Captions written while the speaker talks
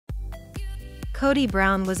Kody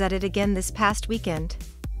Brown was at it again this past weekend.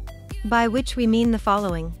 By which we mean the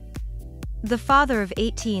following. The father of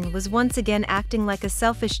 18 was once again acting like a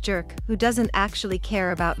selfish jerk who doesn't actually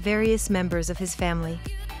care about various members of his family.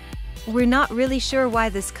 We're not really sure why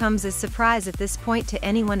this comes as surprise at this point to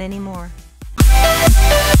anyone anymore.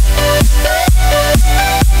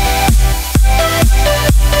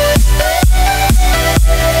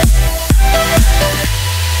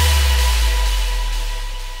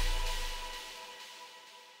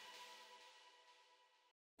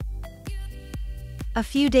 A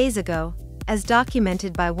few days ago, as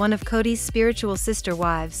documented by one of Kody's spiritual sister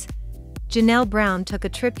wives, Janelle Brown took a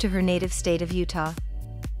trip to her native state of Utah.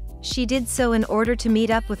 She did so in order to meet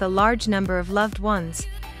up with a large number of loved ones,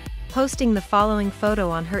 posting the following photo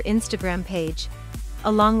on her Instagram page,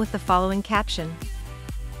 along with the following caption.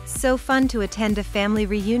 "So fun to attend a family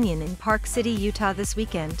reunion in Park City, Utah this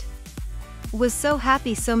weekend. Was so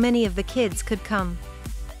happy so many of the kids could come."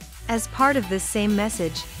 As part of this same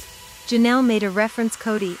message, Janelle made a reference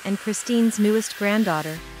Kody and Christine's newest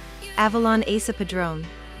granddaughter, Avalon Asa Padron,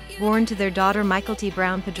 born to their daughter Mykelti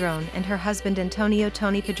Brown Padron and her husband Antonio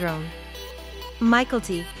Tony Padron.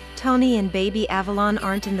 "Mykelti, Tony and baby Avalon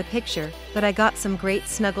aren't in the picture, but I got some great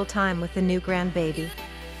snuggle time with the new grandbaby.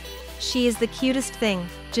 She is the cutest thing,"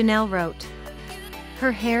 Janelle wrote.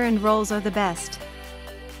 "Her hair and rolls are the best."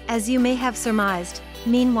 As you may have surmised,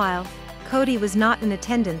 meanwhile, Kody was not in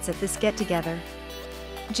attendance at this get-together.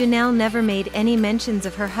 Janelle never made any mentions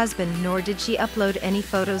of her husband, nor did she upload any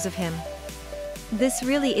photos of him. This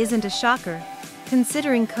really isn't a shocker,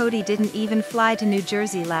 considering Kody didn't even fly to New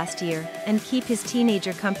Jersey last year and keep his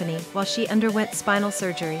teenager company while she underwent spinal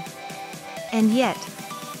surgery. And yet,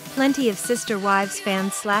 plenty of Sister Wives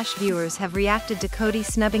fans/viewers have reacted to Kody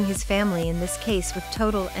snubbing his family in this case with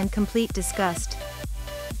total and complete disgust.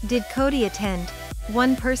 Did Kody attend?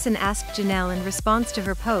 One person asked Janelle in response to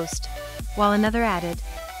her post, while another added,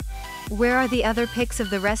 "Where are the other pics of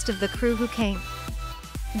the rest of the crew who came?"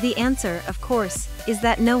 The answer, of course, is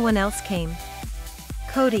that no one else came.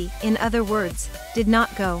 Kody, in other words, did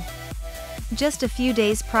not go. Just a few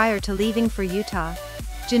days prior to leaving for Utah,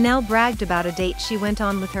 Janelle bragged about a date she went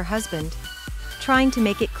on with her husband, trying to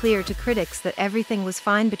make it clear to critics that everything was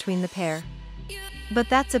fine between the pair. But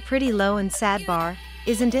that's a pretty low and sad bar,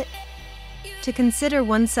 isn't it? To consider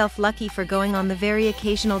oneself lucky for going on the very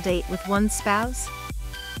occasional date with one's spouse?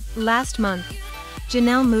 Last month,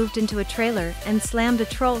 Janelle moved into a trailer and slammed a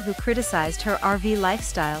troll who criticized her RV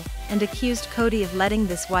lifestyle and accused Kody of letting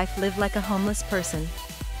this wife live like a homeless person.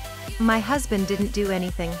 "My husband didn't do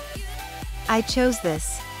anything. I chose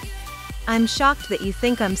this. I'm shocked that you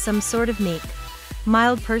think I'm some sort of meek,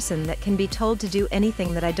 mild person that can be told to do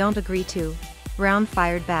anything that I don't agree to," Brown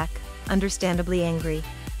fired back, understandably angry.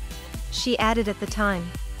 She added at the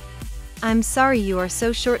time, "I'm sorry you are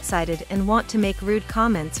so short-sighted and want to make rude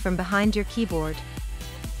comments from behind your keyboard."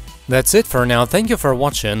 That's it for now. Thank you for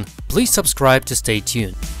watching. Please subscribe to stay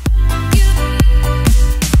tuned.